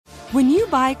When you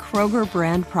buy Kroger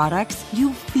brand products,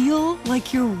 you feel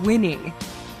like you're winning.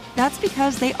 That's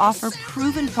because they offer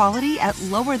proven quality at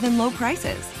lower than low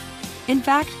prices. In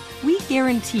fact, we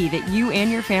guarantee that you and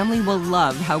your family will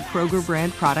love how Kroger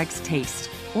brand products taste,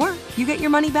 or you get your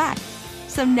money back.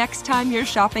 So next time you're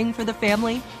shopping for the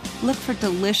family, look for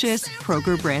delicious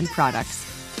Kroger brand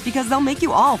products, because they'll make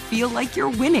you all feel like you're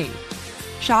winning.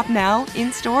 Shop now,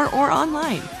 in-store, or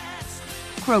online.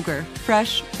 Kroger,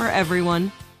 fresh for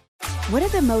everyone. What do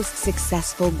the most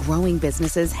successful growing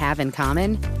businesses have in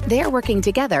common? They're working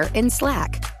together in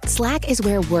Slack. Slack is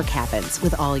where work happens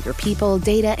with all your people,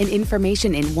 data, and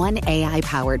information in one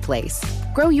AI-powered place.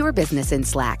 Grow your business in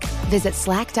Slack. Visit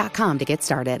slack.com to get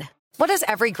started. What does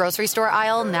every grocery store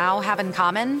aisle now have in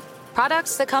common?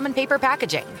 Products that come in paper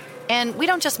packaging. And we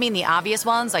don't just mean the obvious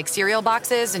ones like cereal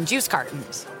boxes and juice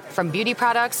cartons. From beauty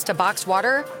products to boxed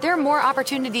water, there are more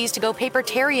opportunities to go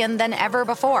papertarian than ever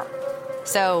before.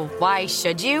 So why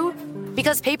should you?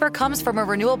 Because paper comes from a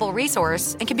renewable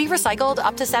resource and can be recycled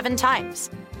up to 7 times.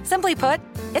 Simply put,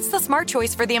 it's the smart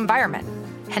choice for the environment.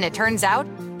 And it turns out,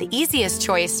 the easiest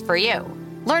choice for you.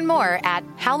 Learn more at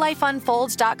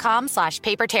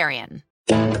howlifeunfolds.com/papertarian.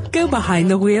 Go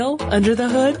behind the wheel, under the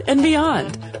hood, and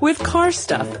beyond with car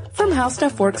stuff from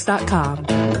howstuffworks.com.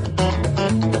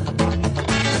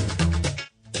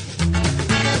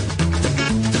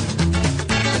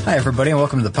 Hi, everybody, and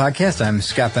welcome to the podcast. I'm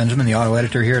Scott Benjamin, the auto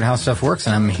editor here at How Stuff Works,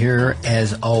 and I'm here,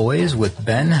 as always, with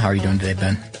Ben. How are you doing today,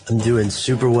 Ben? I'm doing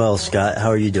super well, Scott. How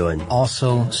are you doing?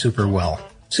 Also super well.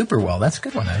 Super well. That's a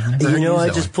good one. I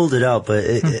just pulled it out, but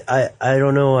I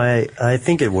don't know. I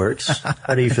think it works.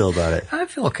 How do you feel about it? I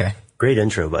feel okay. Great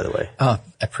intro, by the way. Oh, I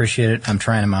appreciate it. I'm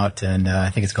trying them out, and I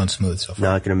think it's going smooth so far.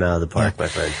 Knocking them out of the park, my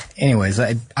friend. Anyways,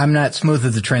 I'm not smooth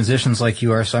with the transitions like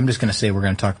you are, so I'm just going to say we're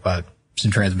going to talk about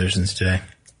some transmissions today.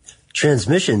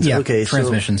 Transmissions? Yeah, okay,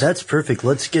 transmissions. So that's perfect.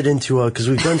 Let's get into, because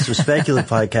we've done some speculative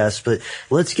podcasts, but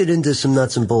let's get into some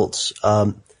nuts and bolts.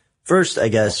 First, I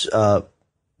guess,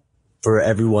 for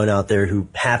everyone out there who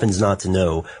happens not to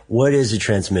know, what is a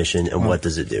transmission and what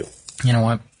does it do? You know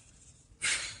what?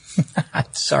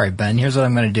 Sorry, Ben. Here's what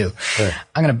I'm going to do. Sure.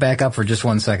 I'm going to back up for just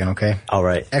 1 second, okay? All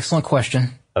right. Excellent question.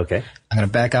 Okay. I'm going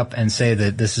to back up and say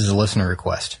that this is a listener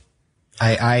request.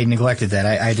 I neglected that.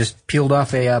 I just peeled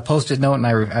off a Post-it note, and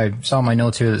I saw my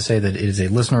notes here that say that it is a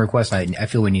listener request, and I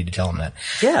feel we need to tell them that.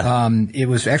 Yeah. It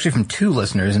was actually from 2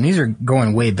 listeners, and these are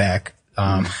going way back.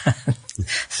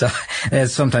 So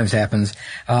as sometimes happens.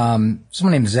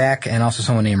 Someone named Zach and also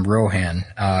someone named Rohan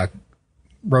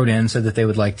wrote in, said that they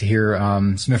would like to hear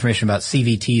some information about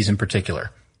CVTs in particular.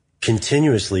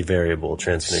 Continuously variable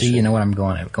transmission. See, you know what I'm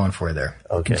going for there.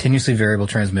 Okay. Continuously variable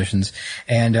transmissions.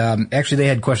 And actually they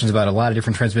had questions about a lot of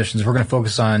different transmissions. We're going to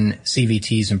focus on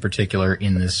CVTs in particular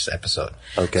in this episode.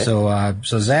 Okay. So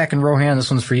Zach and Rohan,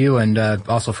 this one's for you and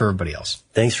also for everybody else.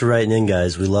 Thanks for writing in,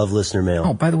 guys. We love listener mail.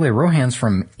 Oh, by the way, Rohan's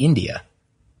from India.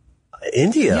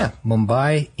 India? Yeah,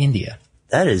 Mumbai, India.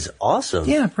 That is awesome.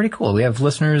 Yeah, pretty cool. We have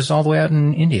listeners all the way out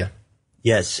in India.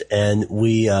 Yes, and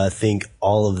we think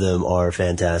all of them are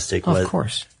fantastic. Of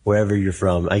course. Wherever you're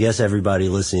from. I guess everybody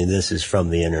listening to this is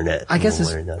from the internet. I guess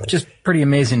it's just pretty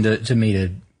amazing to me to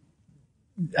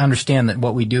understand that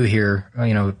what we do here,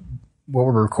 you know, what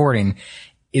we're recording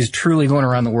is truly going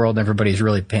around the world and everybody's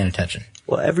really paying attention.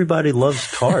 Well, everybody loves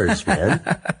cars, man.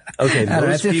 Okay,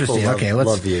 most people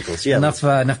love vehicles. Yeah, enough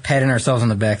patting ourselves on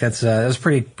the back. That was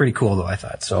pretty cool, though, I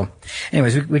thought. So,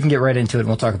 anyways, we can get right into it, and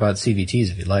we'll talk about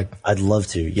CVTs if you'd like. I'd love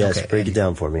to. Yes, okay, break it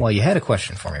down for me. Well, you had a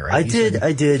question for me, right? I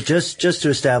did. Just to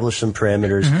establish some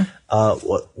parameters.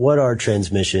 Mm-hmm. What are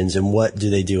transmissions, and what do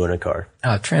they do in a car?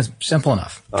 Simple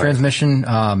enough. All Transmission.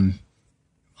 Right.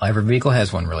 Every vehicle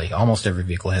has one, really. Almost every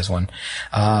vehicle has one.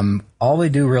 All they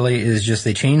do really is just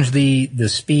they change the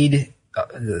speed,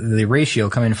 the ratio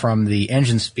coming from the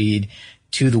engine speed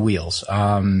to the wheels.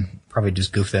 Probably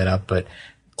just goofed that up, but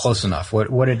close enough.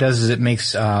 What it does is it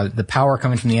makes the power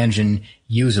coming from the engine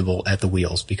usable at the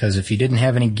wheels, because if you didn't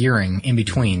have any gearing in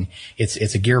between, it's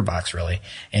a gearbox really.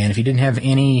 And if you didn't have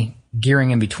any gearing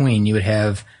in between, you would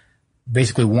have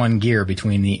basically one gear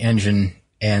between the engine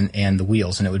and the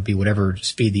wheels, and it would be whatever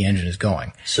speed the engine is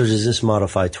going. So does this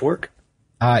modify torque?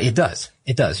 It does.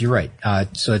 It does. You're right.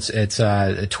 So it's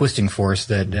a twisting force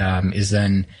that is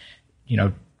then, you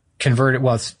know, converted.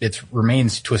 Well, it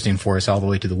remains twisting force all the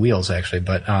way to the wheels actually,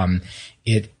 but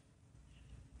it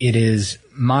is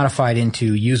modified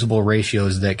into usable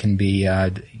ratios that can be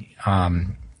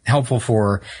helpful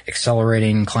for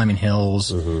accelerating, climbing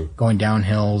hills, mm-hmm. going down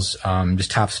hills,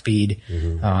 just top speed,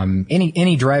 mm-hmm.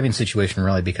 Any driving situation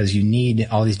really, because you need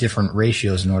all these different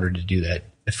ratios in order to do that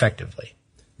effectively.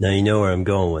 Now you know where I'm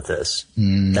going with this.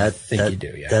 I think you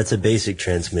do, yeah. That's a basic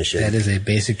transmission. That is a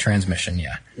basic transmission,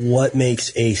 yeah. What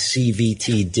makes a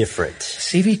CVT different?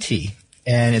 CVT,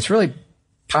 and it's really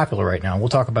popular right now. We'll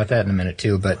talk about that in a minute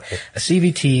too, but a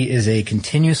CVT is a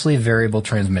continuously variable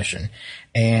transmission.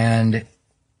 And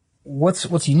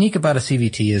what's unique about a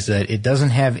CVT is that it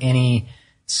doesn't have any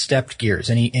stepped gears,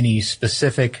 any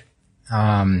specific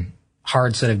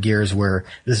hard set of gears where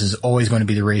this is always going to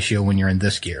be the ratio when you're in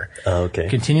this gear. Okay.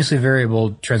 Continuously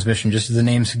variable transmission, just as the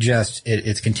name suggests,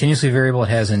 it's continuously variable. It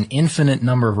has an infinite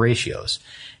number of ratios,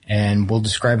 and we'll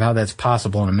describe how that's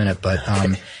possible in a minute, but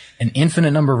an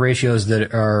infinite number of ratios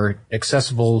that are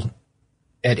accessible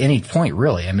at any point,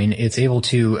 really. I mean, it's able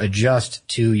to adjust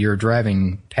to your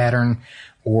driving pattern,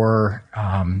 or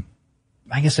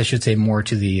I guess I should say more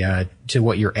to to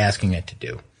what you're asking it to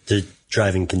do. The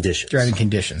driving conditions. Driving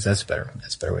conditions. That's better.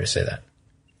 That's a better way to say that.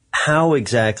 How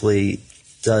exactly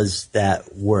does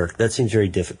that work? That seems very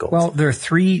difficult. Well, there are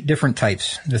three different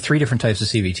types. There are three different types of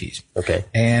CVTs. Okay.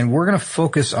 And we're going to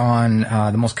focus on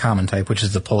the most common type, which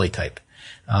is the pulley type.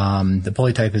 The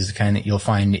pulley type is the kind that you'll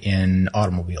find in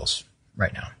automobiles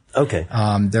right now. Okay.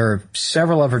 There are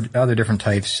several other different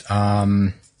types.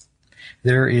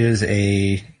 There is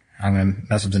I'm going to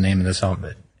mess up the name of this,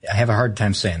 but I have a hard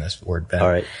time saying this word, Ben. All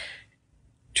right.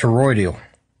 Toroidal,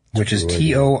 which is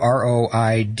Toroidal.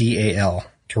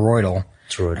 Toroidal.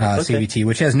 CVT,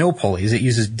 which has no pulleys. It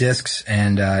uses discs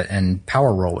and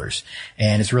power rollers.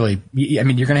 And it's really, I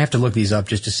mean, you're going to have to look these up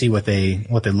just to see what they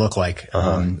look like.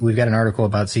 We've got an article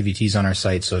about CVTs on our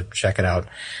site, so check it out.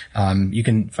 You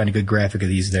can find a good graphic of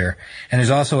these there. And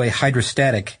there's also a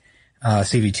hydrostatic,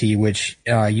 CVT, which,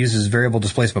 uses variable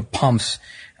displacement pumps,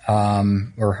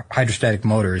 or hydrostatic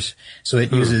motors. So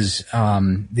it uses,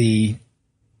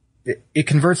 it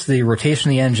converts the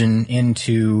rotation of the engine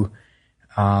into,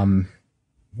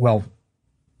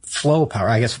 flow power,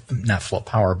 I guess not flow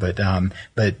power, but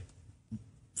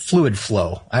fluid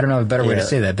flow. I don't know a better way to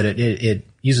say that, but it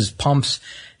uses pumps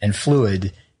and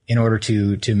fluid in order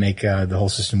to make, the whole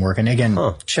system work. And again,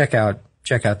 check out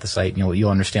the site and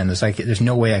you'll understand this. There's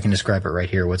no way I can describe it right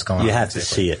here, what's going on. You have to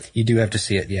see it. You do have to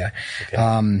see it, yeah.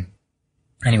 Okay.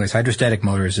 Anyways, hydrostatic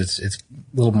motors, it's a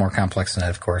little more complex than that,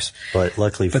 of course. But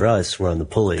luckily for us, we're on the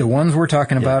pulley. The ones we're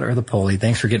talking about are the pulley.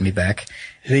 Thanks for getting me back.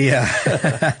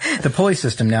 The pulley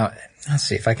system. Now, let's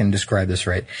see if I can describe this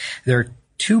right. There are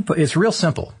it's real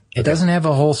simple. It doesn't have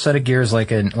a whole set of gears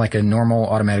like a normal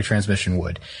automatic transmission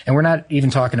would. And we're not even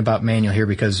talking about manual here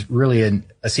because really a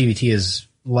CVT is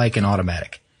like an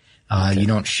automatic. You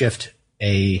don't shift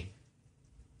a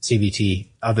CVT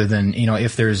other than,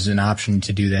 if there's an option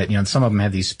to do that. Some of them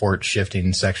have these sport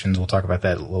shifting sections. We'll talk about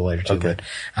that a little later too. Okay.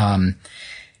 But,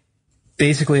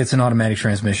 basically it's an automatic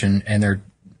transmission and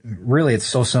it's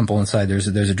so simple inside. There's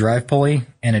a drive pulley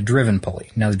and a driven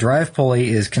pulley. Now the drive pulley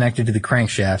is connected to the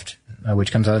crankshaft,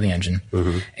 which comes out of the engine.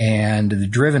 Mm-hmm. And the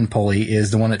driven pulley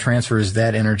is the one that transfers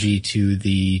that energy to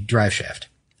the drive shaft.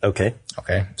 Okay.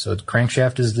 Okay. So the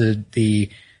crankshaft is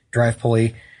the drive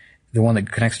pulley. The one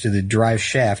that connects to the drive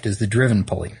shaft is the driven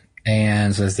pulley,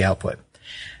 and so is the output.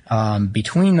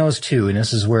 Between those two, and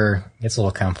this is where it gets a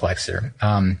little complex here.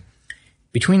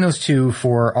 Between those two,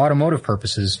 for automotive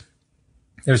purposes,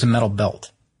 there's a metal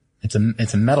belt. It's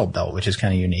a metal belt, which is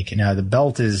kind of unique. Now the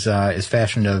belt is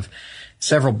fashioned of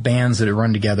several bands that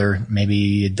run together,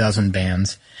 maybe a dozen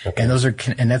bands, and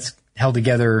that's held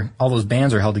together. All those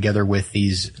bands are held together with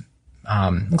these.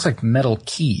 Looks like metal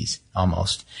keys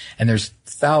almost. And there's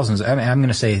thousands. I'm going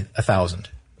to say 1,000,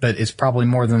 but it's probably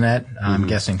more than that. I'm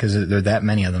guessing because there are that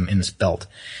many of them in this belt.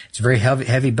 It's a very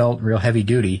heavy belt, real heavy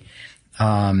duty.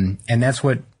 And that's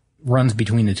what runs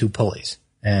between the two pulleys.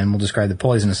 And we'll describe the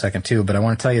pulleys in a second too. But I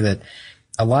want to tell you that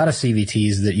a lot of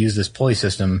CVTs that use this pulley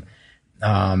system, they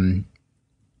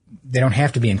don't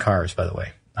have to be in cars, by the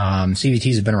way.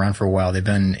 CVTs have been around for a while. They've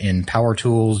been in power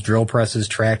tools, drill presses,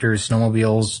 tractors,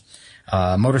 snowmobiles,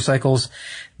 motorcycles,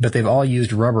 but they've all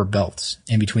used rubber belts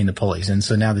in between the pulleys. And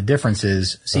so now the difference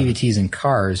is CVTs in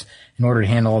cars, in order to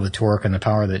handle all the torque and the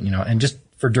power that, and just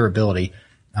for durability,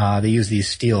 they use these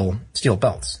steel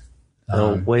belts.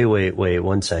 Wait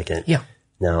 1 second. Yeah.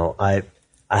 Now, I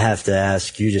have to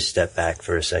ask you to step back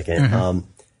for a second. Mm-hmm.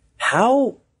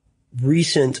 How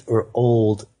recent or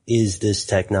old is this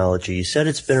technology? You said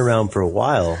it's been around for a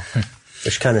while,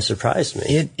 which kind of surprised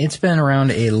me. It's been around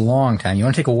a long time. You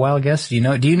want to take a wild guess? Do you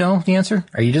know the answer?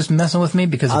 Are you just messing with me?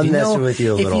 Because I'm messing with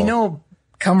you a little. If you know,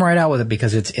 come right out with it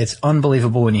because it's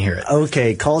unbelievable when you hear it.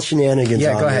 Okay, call shenanigans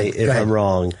on me if I'm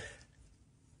wrong.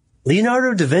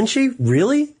 Leonardo da Vinci?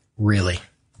 Really? Really.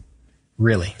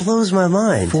 Blows my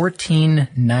mind.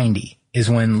 1490. is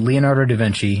when Leonardo da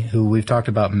Vinci, who we've talked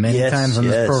about many times on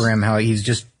this program, how he's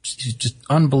just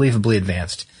unbelievably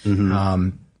advanced.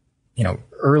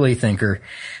 Early thinker.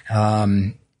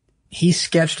 He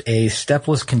sketched a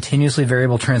stepless, continuously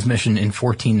variable transmission in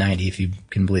 1490, if you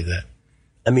can believe that.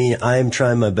 I mean, I am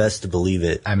trying my best to believe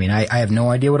it. I mean, I have no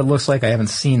idea what it looks like. I haven't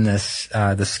seen this,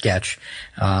 the sketch,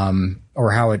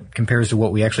 or how it compares to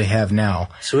what we actually have now.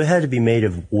 So it had to be made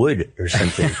of wood or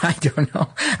something. I don't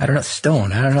know.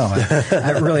 Stone. I don't know.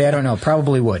 I don't know.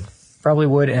 Probably wood,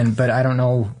 but I don't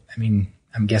know. I mean,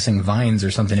 I'm guessing vines or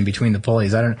something in between the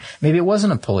pulleys. Maybe it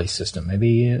wasn't a pulley system.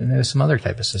 Maybe it was some other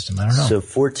type of system. I don't know. So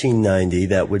 1490,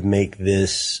 that would make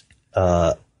this,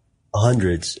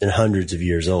 hundreds and hundreds of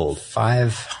years old.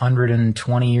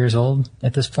 520 years old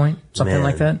at this point, something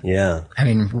like that. Yeah. I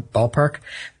mean, ballpark.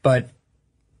 But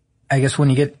I guess when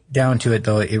you get down to it,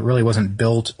 though, it really wasn't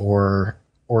built or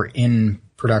in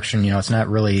production. It's not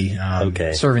really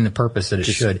serving the purpose that it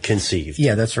should. Conceived.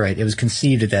 Yeah, that's right. It was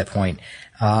conceived at that point.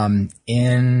 And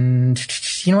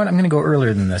you know what? I'm going to go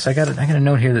earlier than this. I got a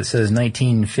note here that says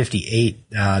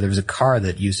 1958. There was a car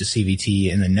that used a CVT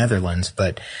in the Netherlands,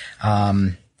 but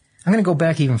I'm going to go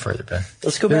back even further, Ben.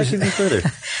 Let's go back even further.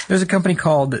 There's a company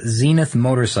called Zenith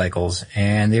Motorcycles,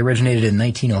 and they originated in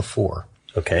 1904.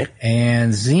 Okay.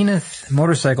 And Zenith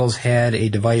Motorcycles had a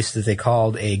device that they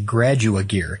called a Gradua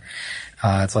gear.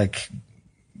 It's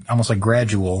almost like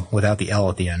gradual without the L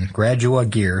at the end. Gradua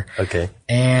gear. Okay.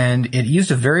 And it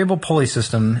used a variable pulley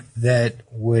system that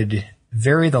would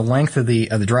vary the length of the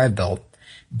drive belt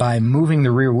by moving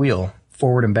the rear wheel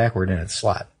forward and backward in its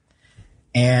slot.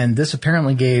 And this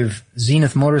apparently gave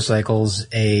Zenith Motorcycles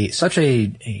such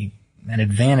an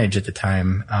advantage at the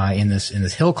time in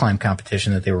this hill climb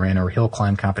competition that they were in, or hill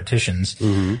climb competitions.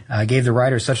 Gave the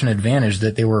riders such an advantage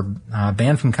that they were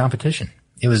banned from competition.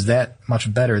 It was that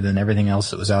much better than everything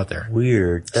else that was out there.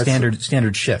 Weird.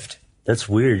 Standard shift. That's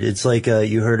weird. It's like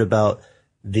you heard about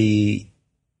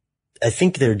I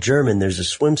think they're German. There's a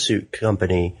swimsuit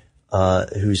company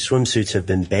whose swimsuits have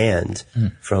been banned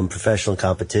from professional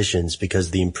competitions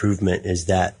because the improvement is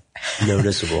that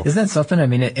noticeable. Isn't that something? I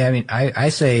mean, I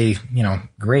say,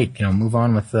 great, move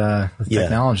on with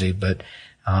technology, but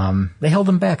they held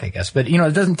them back, I guess. But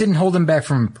it didn't hold them back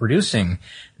from producing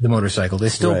the motorcycle. They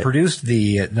still produced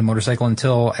the motorcycle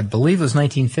until I believe it was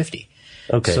 1950.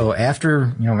 Okay. So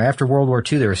after World War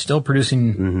II, they were still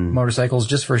producing motorcycles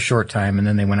just for a short time, and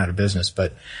then they went out of business.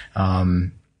 But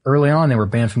early on, they were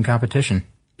banned from competition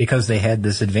because they had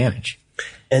this advantage.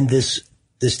 And this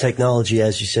technology,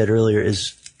 as you said earlier,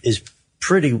 is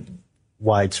pretty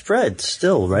widespread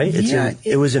still, right?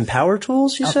 It was in power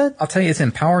tools, you said? I'll tell you, it's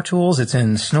in power tools. It's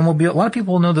in snowmobile. A lot of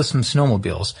people know this from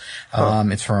snowmobiles.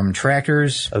 It's from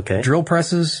tractors, drill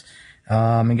presses,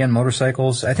 again,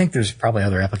 motorcycles. I think there's probably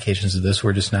other applications of this.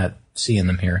 We're just not seeing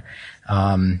them here.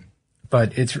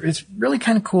 But it's really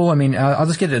kind of cool. I mean, I'll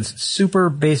just get a super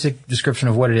basic description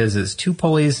of what it is. It's two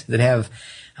pulleys that have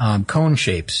cone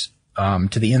shapes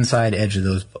to the inside edge of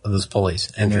those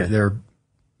pulleys, and they're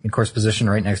of course positioned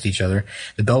right next to each other.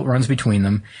 The belt runs between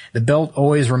them. The belt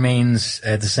always remains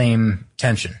at the same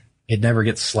tension. It never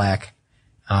gets slack.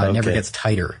 It never gets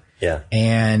tighter. Yeah.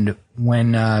 And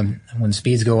when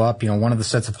speeds go up, one of the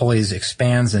sets of pulleys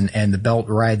expands and the belt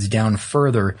rides down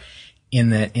further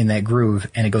in that groove,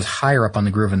 and it goes higher up on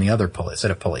the groove in the other set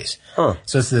of pulleys.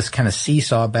 So it's this kind of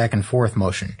seesaw back and forth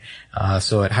motion.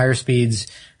 So at higher speeds,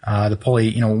 the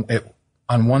pulley,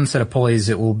 on one set of pulleys,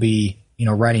 it will be,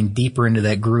 riding deeper into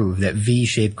that groove, that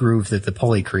V-shaped groove that the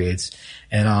pulley creates.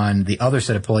 And on the other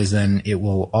set of pulleys, then it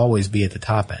will always be at the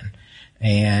top end.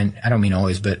 And I don't mean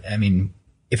always, but I mean,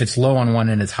 if it's low on one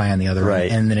end, it's high on the other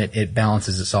end, and then it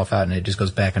balances itself out and it just goes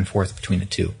back and forth between the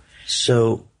two.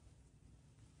 So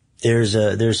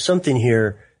there's something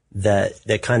here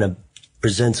that kind of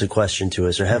presents a question to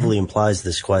us, or heavily implies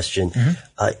this question.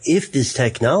 If this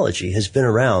technology has been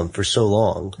around for so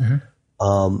long,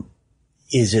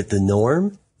 is it the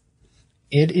norm?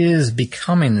 It is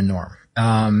becoming the norm.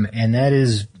 And that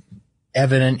is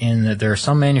evident in that there are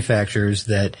some manufacturers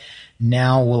that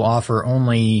now will offer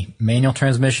only manual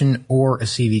transmission or a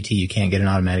CVT. You can't get an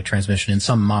automatic transmission in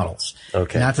some models.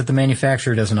 Okay. Not that the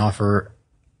manufacturer doesn't offer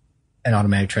an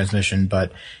automatic transmission,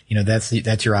 but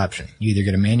that's your option. You either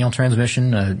get a manual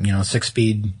transmission,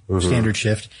 6-speed standard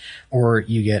shift, or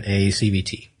you get a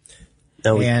CVT.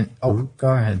 Now, go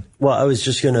ahead. Well, I was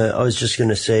just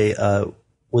gonna say,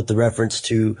 with the reference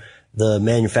to the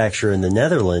manufacturer in the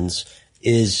Netherlands,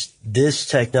 is this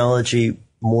technology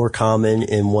more common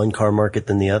in one car market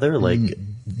than the other? Like,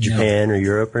 Japan or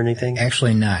Europe or anything?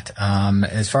 Actually not.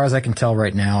 As far as I can tell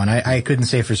right now, and I couldn't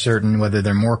say for certain whether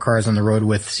there are more cars on the road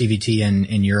with CVT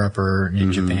in Europe or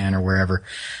in Japan or wherever.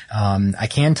 I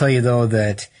can tell you though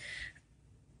that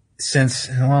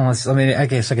I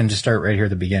guess I can just start right here at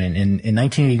the beginning. In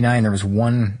 1989, there was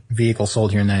one vehicle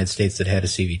sold here in the United States that had a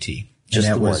CVT. Just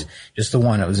the one. Just the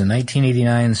one. It was a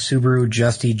 1989 Subaru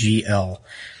Justy GL.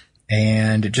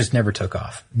 And it just never took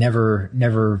off. Never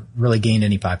really gained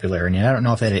any popularity. And I don't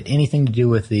know if that had anything to do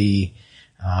with the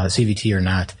CVT or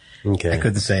not. Okay. I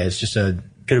couldn't say. It's just could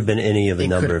have been any of a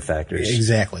number of factors.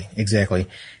 Exactly.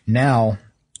 Now,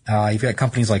 you've got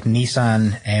companies like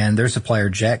Nissan and their supplier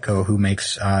Jatco who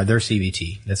makes their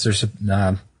CVT. That's their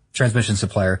transmission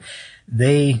supplier.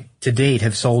 They, to date,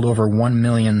 have sold over 1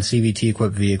 million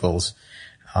CVT-equipped vehicles.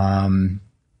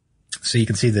 So you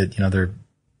can see that, they're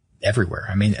everywhere.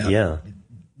 I mean,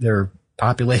 they're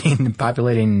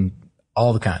populating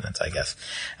all the continents, I guess.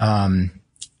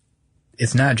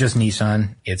 It's not just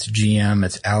Nissan. It's GM,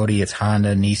 it's Audi, it's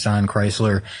Honda, Nissan,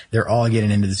 Chrysler. They're all getting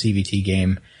into the CVT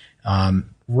game,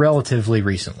 relatively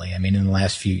recently. I mean, in the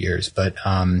last few years, but,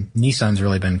 Nissan's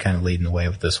really been kind of leading the way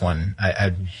with this one.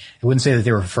 I wouldn't say that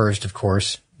they were first, of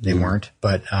course. They weren't,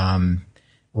 but,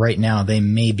 right now they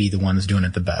may be the ones doing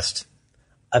it the best.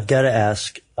 I've got to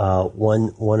ask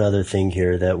one other thing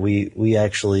here that we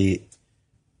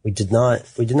did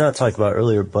not talk about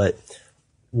earlier, but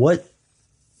what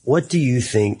do you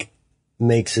think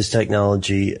makes this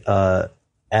technology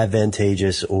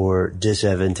advantageous or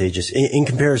disadvantageous in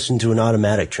comparison to an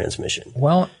automatic transmission?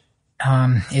 Well,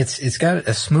 it's got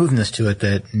a smoothness to it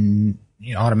that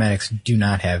automatics do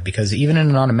not have, because even in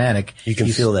an automatic, you can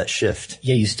feel that shift.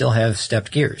 Yeah, you still have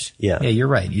stepped gears. Yeah, you're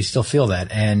right. You still feel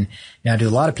that. And now to a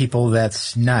lot of people,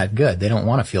 that's not good. They don't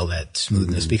want to feel that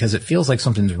smoothness because it feels like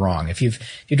something's wrong. If you've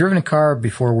driven a car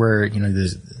before where,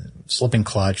 there's slipping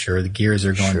clutch or the gears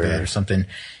are going bad or something,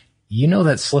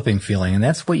 that slipping feeling. And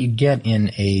that's what you get in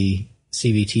a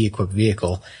CVT equipped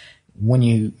vehicle. When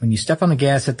you step on the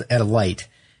gas at a light,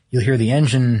 you'll hear the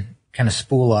engine kind of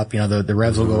spool up, the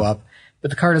revs will go up. But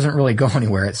the car doesn't really go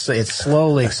anywhere. It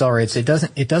slowly accelerates. It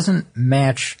doesn't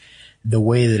match the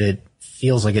way that it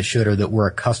feels like it should, or that we're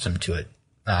accustomed to it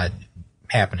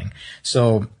happening.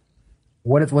 So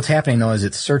what's happening though is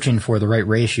it's searching for the right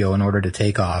ratio in order to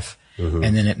take off,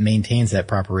 and then it maintains that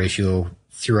proper ratio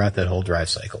throughout that whole drive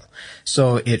cycle.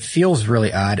 So it feels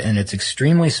really odd, and it's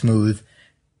extremely smooth.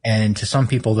 And to some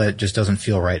people, that just doesn't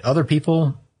feel right. Other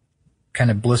people, kind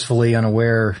of blissfully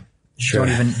unaware. Sure.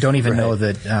 Don't even know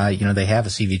that, they have a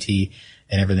CVT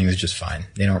and everything is just fine.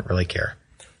 They don't really care.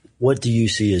 What do you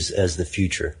see as the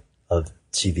future of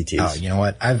CVTs? Oh, you know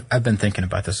what? I've been thinking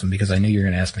about this one because I knew you were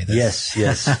going to ask me this.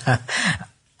 Yes.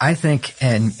 I think,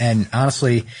 and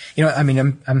honestly,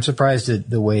 I'm surprised at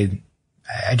the way,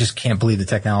 I just can't believe the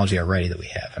technology already that we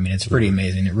have. I mean, it's pretty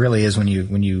amazing. It really is when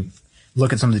you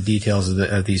look at some of the details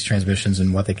of these transmissions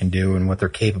and what they can do and what they're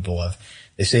capable of.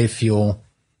 They save fuel.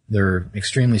 They're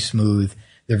extremely smooth.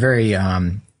 They're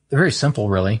very simple,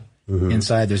 really.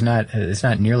 Inside, it's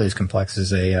not nearly as complex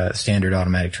as a standard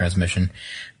automatic transmission.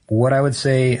 What I would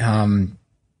say,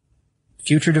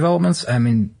 future developments, I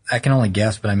mean, I can only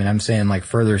guess, but I'm saying like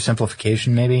further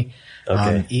simplification maybe.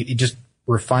 Okay. Just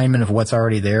refinement of what's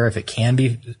already there. If it can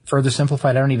be further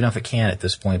simplified, I don't even know if it can at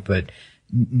this point, but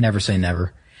never say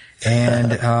never.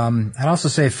 And I'd also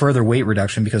say further weight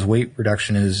reduction, because weight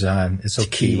reduction is so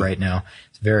key right now.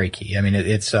 It's very key. I mean,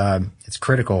 it's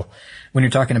critical when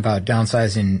you're talking about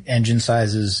downsizing engine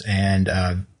sizes and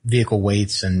vehicle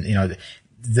weights, and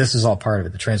this is all part of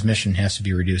it. The transmission has to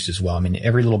be reduced as well. I mean,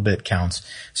 every little bit counts.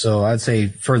 So I'd say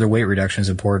further weight reduction is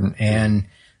important, and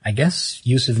I guess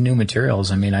use of new materials.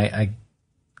 I mean, I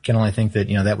can only think that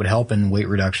that would help in weight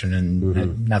reduction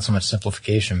and not so much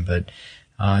simplification, but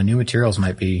new materials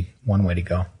might be one way to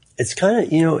go. It's kind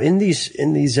of, in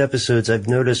these episodes, I've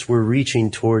noticed we're reaching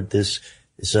toward this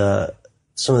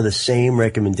some of the same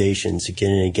recommendations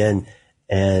again and again.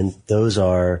 And those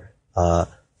are,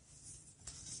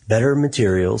 better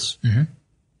materials,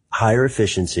 higher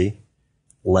efficiency,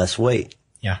 less weight.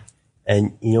 Yeah.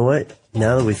 And you know what?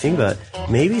 Now that we think about it,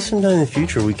 maybe sometime in the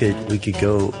future we could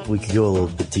go a little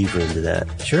bit deeper into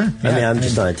that. Sure. Yeah, I'm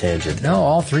just on a tangent. No,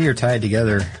 all three are tied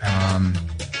together.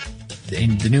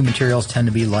 The new materials tend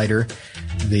to be lighter.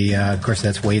 Of course,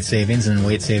 that's weight savings, and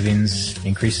weight savings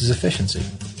increases efficiency.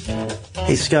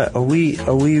 Hey Scott, are we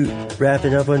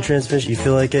wrapping up on transmission? You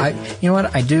feel like it? You know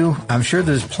what? I do. I'm sure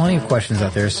there's plenty of questions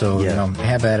out there, so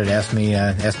have at it. Ask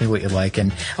me what you like.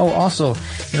 And also,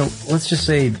 let's just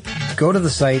say go to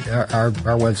the site, our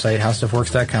website,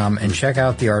 howstuffworks.com, and check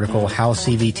out the article, How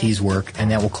CVTs Work, and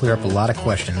that will clear up a lot of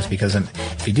questions, because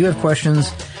if you do have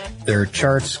questions, there are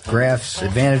charts, graphs,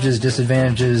 advantages,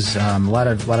 disadvantages, a lot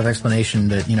of explanation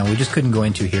that, we just couldn't go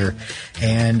into here.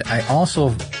 And I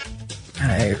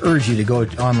urge you to go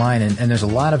online, and there's a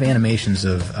lot of animations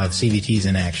of CVTs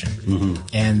in action. Mm-hmm.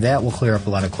 And that will clear up a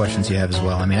lot of questions you have as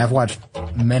well. I mean, I've watched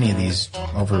many of these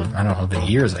over, the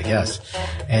years, I guess.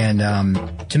 And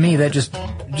to me, that just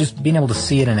being able to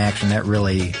see it in action,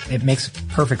 it makes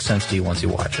perfect sense to you once you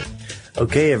watch it.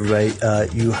 Okay, everybody,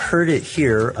 you heard it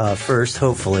here first,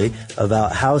 hopefully,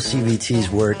 about how CVTs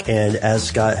work, and as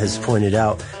Scott has pointed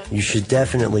out, you should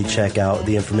definitely check out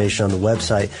the information on the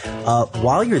website.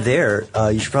 While you're there,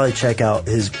 you should probably check out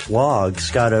his blog.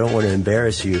 Scott, I don't want to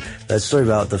embarrass you. That story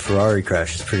about the Ferrari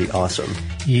crash is pretty awesome.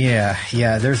 Yeah,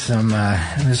 there's some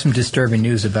disturbing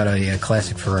news about a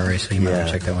classic Ferrari, so you might want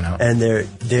to check that one out. And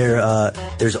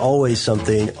there's always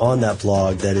something on that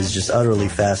blog that is just utterly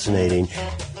fascinating.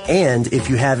 And if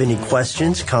you have any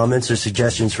questions, comments, or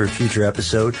suggestions for a future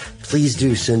episode, please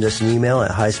do send us an email at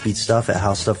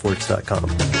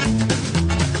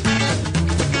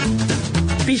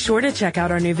highspeedstuff@howstuffworks.com. Be sure to check out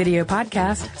our new video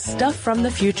podcast, Stuff from the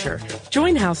Future.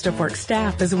 Join How Stuff Works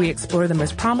staff as we explore the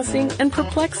most promising and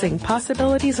perplexing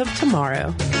possibilities of tomorrow.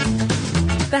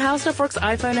 The How Stuff Works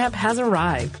iPhone app has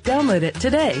arrived. Download it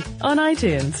today on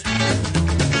iTunes.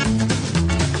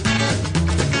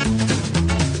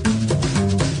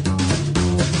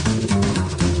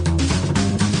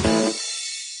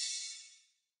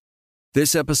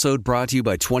 This episode brought to you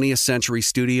by 20th Century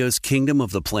Studios' Kingdom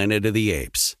of the Planet of the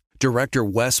Apes. Director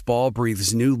Wes Ball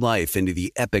breathes new life into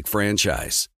the epic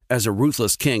franchise. As a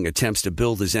ruthless king attempts to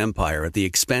build his empire at the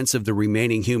expense of the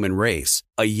remaining human race,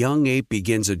 a young ape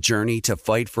begins a journey to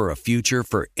fight for a future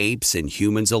for apes and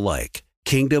humans alike.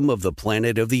 Kingdom of the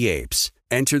Planet of the Apes.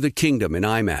 Enter the kingdom in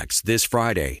IMAX this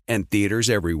Friday and theaters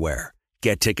everywhere.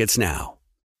 Get tickets now.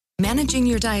 Managing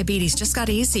your diabetes just got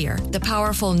easier. The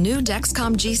powerful new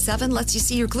Dexcom G7 lets you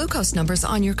see your glucose numbers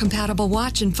on your compatible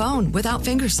watch and phone without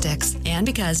finger sticks. And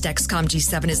because Dexcom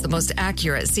G7 is the most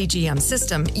accurate CGM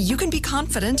system, you can be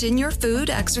confident in your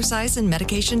food, exercise, and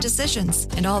medication decisions.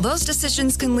 And all those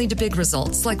decisions can lead to big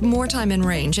results, like more time in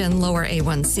range and lower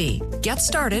A1C. Get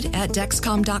started at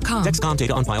Dexcom.com. Dexcom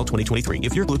data on file 2023.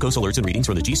 If your glucose alerts and readings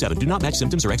from the G7 do not match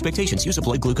symptoms or expectations, use a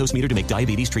blood glucose meter to make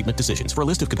diabetes treatment decisions. For a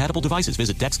list of compatible devices,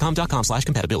 visit Dexcom.com/compatibility.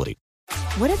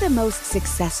 What do the most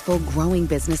successful growing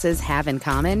businesses have in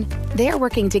common? They're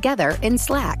working together in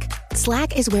Slack.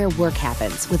 Slack is where work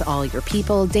happens, with all your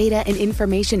people, data, and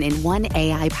information in one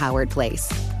AI-powered place.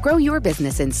 Grow your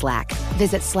business in Slack.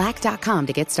 Visit slack.com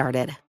to get started.